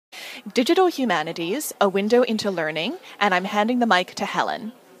Digital Humanities, A Window into Learning, and I'm handing the mic to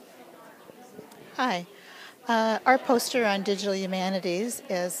Helen. Hi. Our poster on digital humanities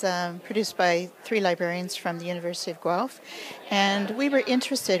is produced by 3 librarians from the University of Guelph, and we were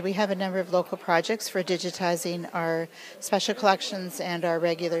interested. We have a number of local projects for digitizing our special collections and our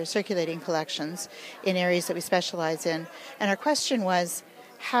regular circulating collections in areas that we specialize in. And our question was,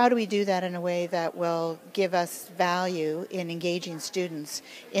 how do we do that in a way that will give us value in engaging students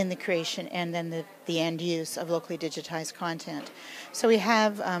in the creation and then the end use of locally digitized content? So we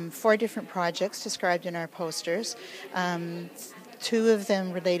have 4 different projects described in our posters. 2 of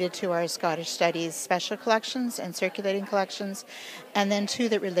them related to our Scottish Studies special collections and circulating collections, and then 2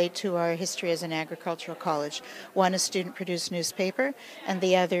 that relate to our history as an agricultural college. One, a student-produced newspaper, and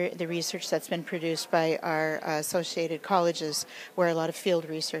the other, the research that's been produced by our associated colleges, where a lot of field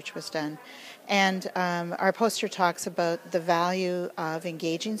research was done. And our poster talks about the value of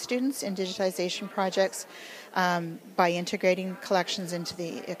engaging students in digitization projects by integrating collections into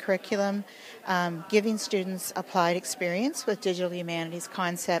the curriculum, giving students applied experience with digital humanities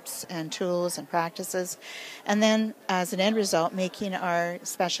concepts and tools and practices, and then as an end result, making our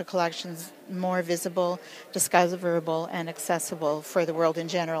special collections more visible, discoverable, and accessible for the world in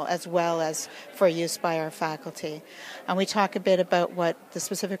general, as well as for use by our faculty. And we talk a bit about what the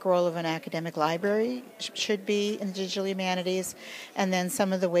specific role of an academic library should be in digital humanities, and then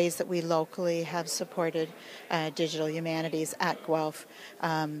some of the ways that we locally have supported digital humanities at Guelph,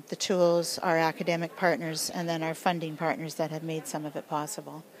 the tools, our academic partners, and then our funding partners that have made some of it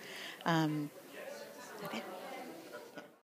possible. Okay.